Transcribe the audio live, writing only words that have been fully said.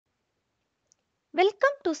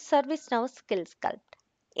Welcome to ServiceNow Skill Sculpt.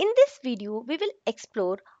 In this video, we will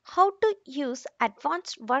explore how to use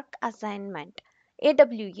Advanced Work Assignment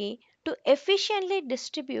AWA to efficiently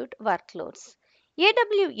distribute workloads.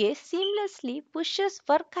 AWA seamlessly pushes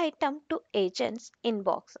work item to agents'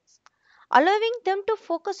 inboxes, allowing them to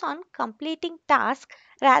focus on completing tasks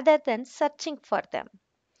rather than searching for them.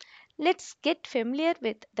 Let's get familiar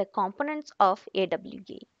with the components of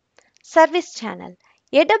AWA. Service channel.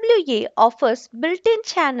 AWA offers built-in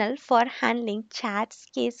channel for handling chats,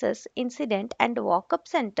 cases, incident and walk-up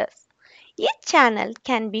centers. Each channel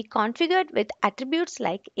can be configured with attributes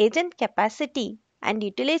like agent capacity and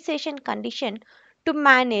utilization condition to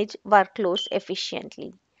manage workloads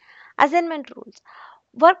efficiently. Assignment rules.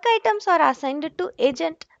 Work items are assigned to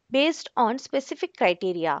agent based on specific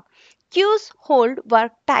criteria. Queues hold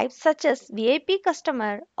work types such as VIP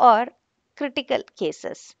customer or critical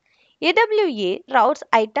cases. AWA routes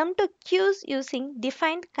item to queues using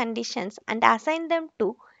defined conditions and assign them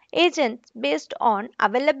to agents based on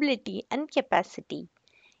availability and capacity.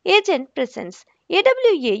 Agent presence.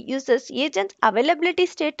 AWA uses agent availability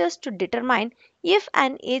status to determine if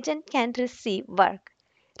an agent can receive work.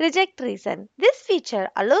 Reject reason. This feature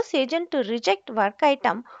allows agent to reject work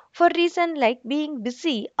item for reason like being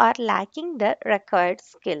busy or lacking the required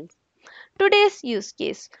skills. Today's use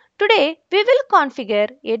case. Today we will configure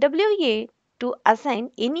AWA to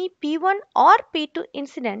assign any P1 or P2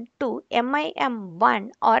 incident to MIM1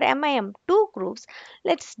 or MIM2 groups.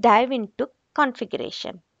 Let's dive into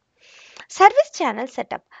configuration. Service channel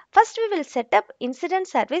setup. First, we will set up incident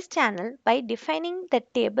service channel by defining the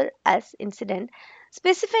table as incident,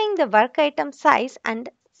 specifying the work item size and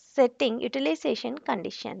setting utilization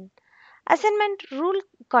condition. Assignment rule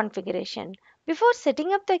configuration. Before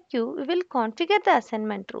setting up the queue, we will configure the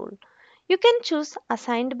assignment rule. You can choose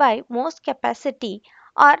assigned by most capacity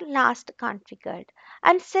or last configured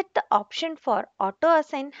and set the option for auto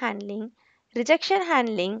assign handling, rejection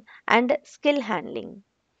handling and skill handling.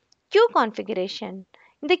 Queue configuration.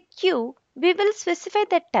 In the queue, we will specify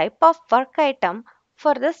the type of work item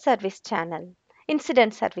for the service channel,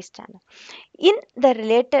 incident service channel. In the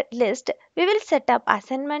related list, we will set up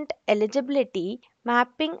assignment eligibility,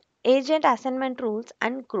 mapping agent assignment rules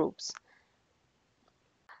and groups.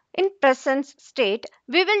 In present state,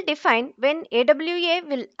 we will define when AWA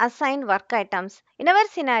will assign work items. In our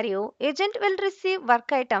scenario, agent will receive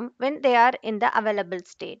work item when they are in the available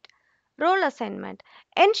state. Role assignment.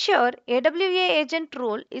 Ensure AWA agent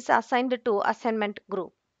role is assigned to assignment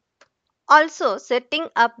group. Also setting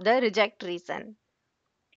up the reject reason.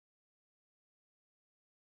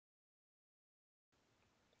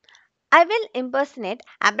 I will impersonate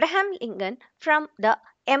Abraham Lincoln from the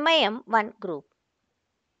MIM1 group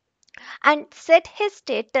and set his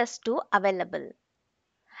status to available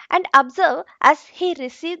and observe as he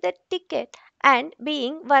received the ticket and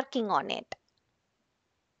being working on it.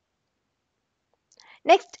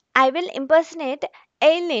 Next, I will impersonate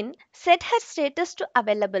Aileen, set her status to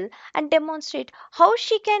available and demonstrate how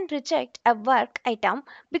she can reject a work item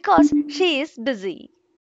because she is busy.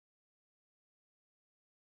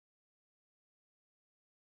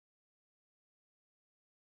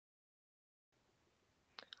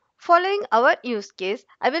 Following our use case,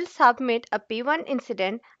 I will submit a P1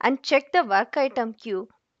 incident and check the work item queue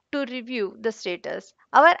to review the status.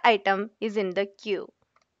 Our item is in the queue.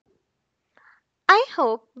 I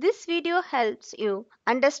hope this video helps you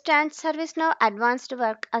understand ServiceNow Advanced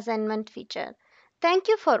Work Assignment feature. Thank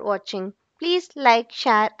you for watching. Please like,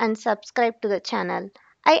 share and subscribe to the channel.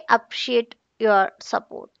 I appreciate your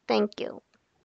support. Thank you.